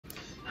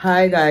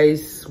Hi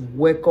guys,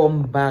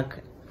 welcome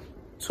back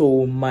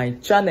to my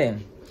channel.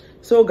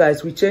 So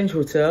guys, we changed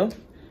hotel.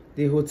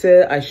 The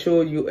hotel I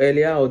showed you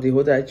earlier, or the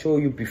hotel I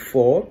showed you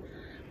before,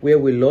 where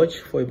we lodged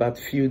for about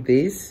few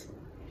days,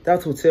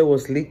 that hotel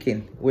was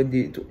leaking. When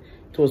it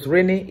was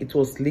raining, it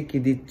was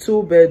leaking. The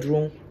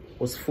 2-bedroom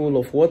was full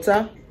of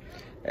water,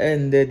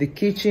 and the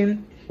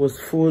kitchen was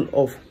full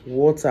of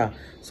water.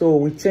 So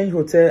we changed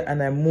hotel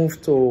and I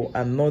moved to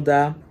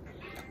another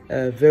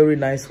very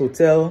nice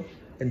hotel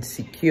and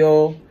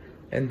secure,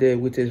 and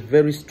with a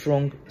very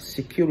strong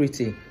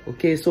security.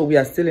 Okay, so we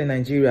are still in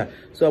Nigeria,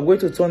 so I'm going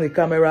to turn the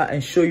camera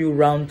and show you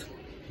around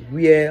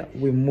where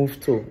we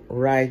moved to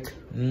right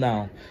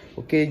now.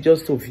 Okay,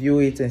 just to view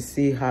it and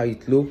see how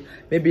it looks.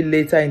 Maybe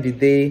later in the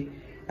day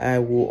I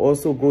will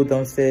also go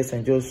downstairs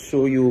and just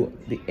show you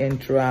the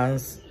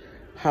entrance,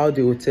 how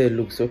the hotel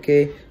looks.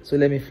 Okay, so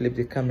let me flip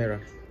the camera.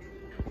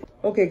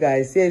 Okay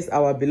guys, here's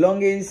our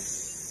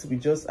belongings. We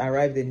just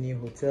arrived at the new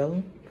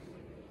hotel,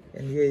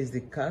 and here is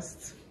the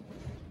cast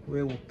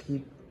where we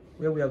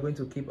are going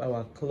to keep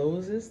our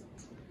clothes,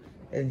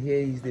 and here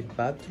is the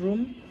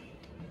bathroom,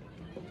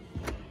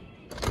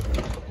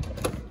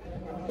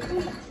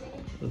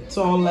 the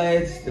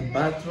toilet. The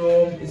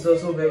bathroom is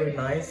also very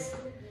nice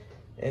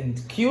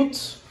and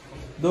cute,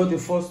 though the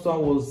first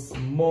one was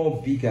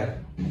more bigger.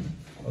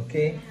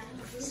 Okay,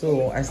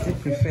 so I still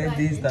prefer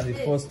this than the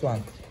first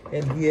one.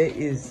 And here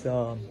is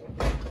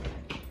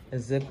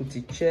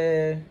executive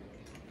chair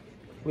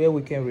where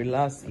we can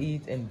relax,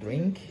 eat and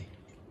drink,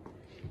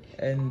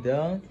 and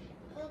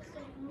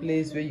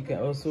place where you can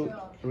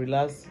also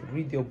relax,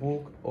 read your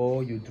book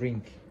or you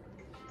drink.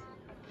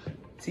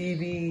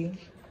 TV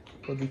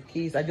for the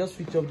kids. I just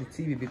switched off the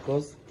TV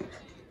because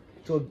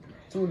it was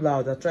too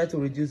loud. I tried to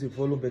reduce the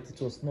volume, but it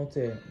was not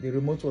the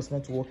remote was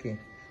not working,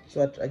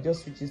 so I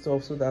just switched it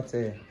off so that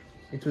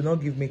it will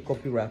not give me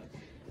copyright.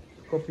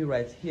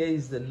 Here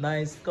is the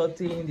nice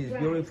curtain, this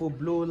beautiful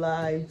blue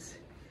light,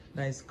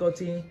 nice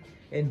curtain,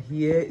 and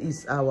here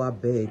is our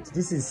bed.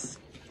 This is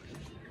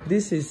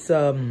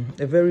a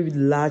very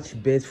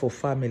large bed for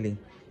family.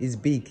 It's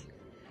big.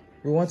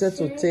 We wanted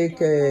to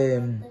take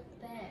a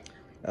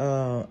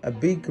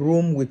big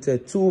room with a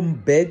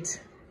 2-bed,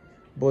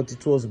 but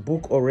it was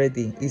booked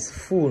already. It's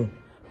full.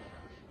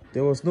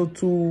 There was no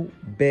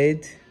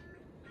 2-bed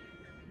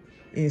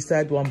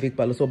inside one big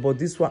palace. So, but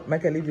this one,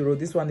 Michael Levy Road,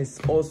 this one is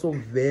also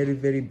very,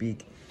 very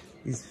big.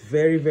 It's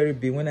very, very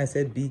big. When I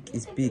said big,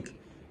 it's big.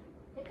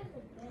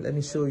 Let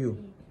me show you.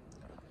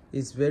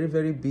 It's very,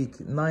 very big.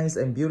 Nice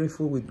and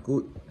beautiful with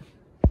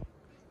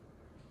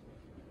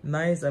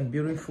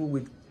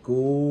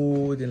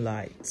golden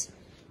light,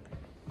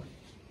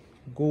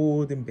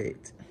 golden bed.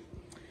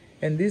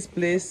 And this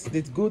place,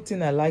 the good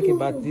thing I like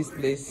about this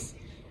place,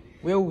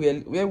 where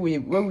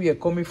we are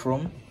coming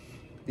from,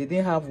 they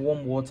didn't have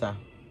warm water.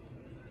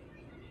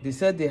 They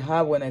said they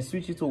have. When I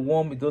switch it to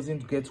warm, it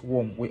doesn't get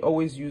warm. We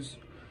always use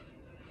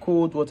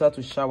cold water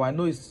to shower. I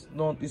know it's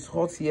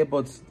hot here,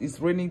 but it's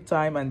raining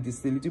time and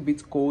it's a little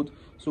bit cold,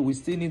 so we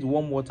still need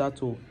warm water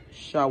to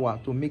shower,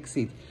 to mix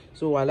it.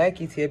 So I like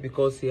it here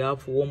because they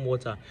have warm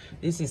water.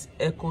 This is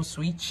echo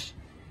switch,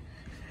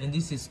 and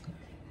this is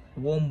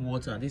warm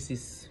water. This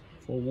is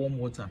for warm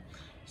water.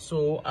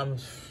 So I'm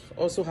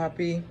also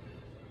happy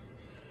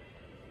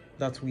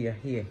that we are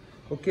here.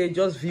 Okay,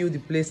 just view the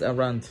place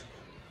around.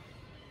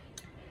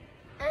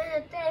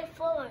 And a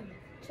telephone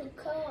to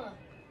call.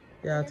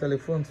 Yeah,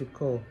 telephone to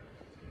call.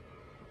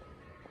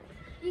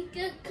 You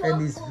can call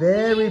And it's police.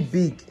 very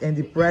big, and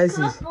the price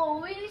is. Call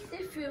police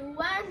if you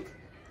want.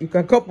 You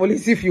can call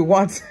police if you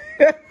want.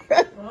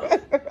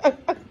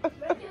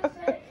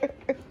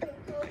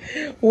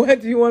 Why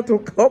do you want to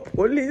call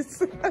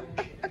police?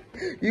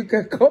 You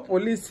can call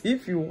police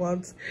if you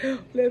want.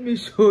 Let me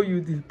show you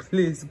the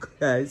place,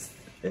 guys.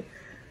 Here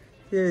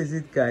is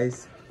it,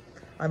 guys.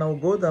 And I'll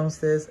go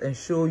downstairs and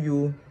show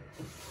you.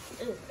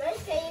 Okay,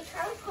 you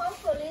can't call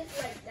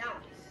police like that.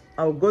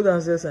 I'll go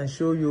downstairs and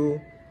show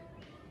you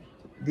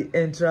the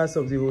entrance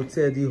of the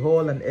hotel, the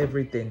hall and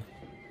everything.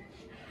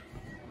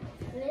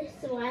 This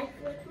wife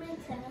with me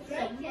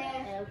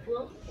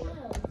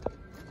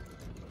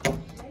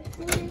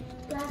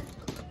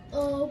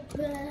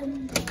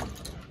open.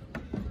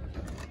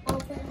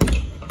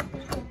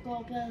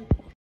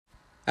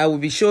 I will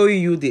be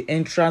showing you the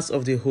entrance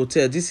of the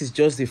hotel. This is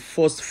just the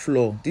first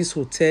floor. This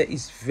hotel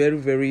is very,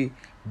 very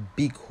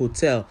big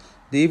hotel.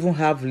 They even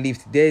have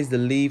lift. There is the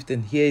lift,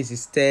 and here is the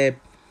step.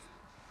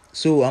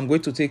 So I'm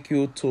going to take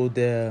you to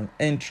the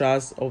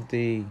entrance of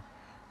the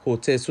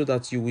hotel so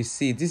that you will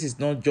see. This is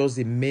not just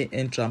the main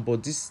entrance,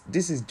 but this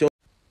is just.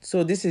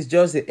 So this is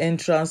just the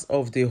entrance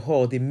of the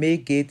hall. The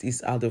main gate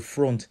is at the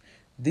front.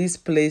 This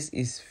place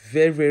is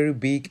very, very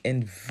big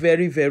and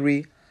very,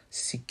 very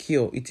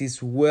secure. It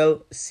is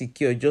well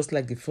secure, just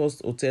like the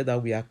first hotel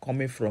that we are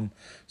coming from.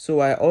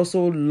 So I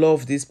also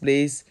love this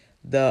place.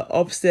 The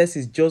upstairs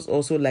is just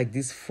also like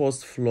this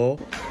first floor,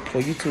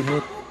 for you to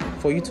know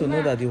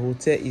that the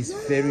hotel is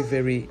very,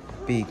 very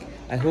big.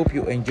 I hope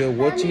you enjoy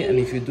watching, and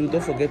if you do,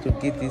 don't forget to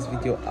give this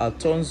video a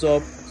thumbs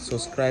up,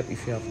 subscribe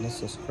if you have not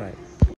subscribed.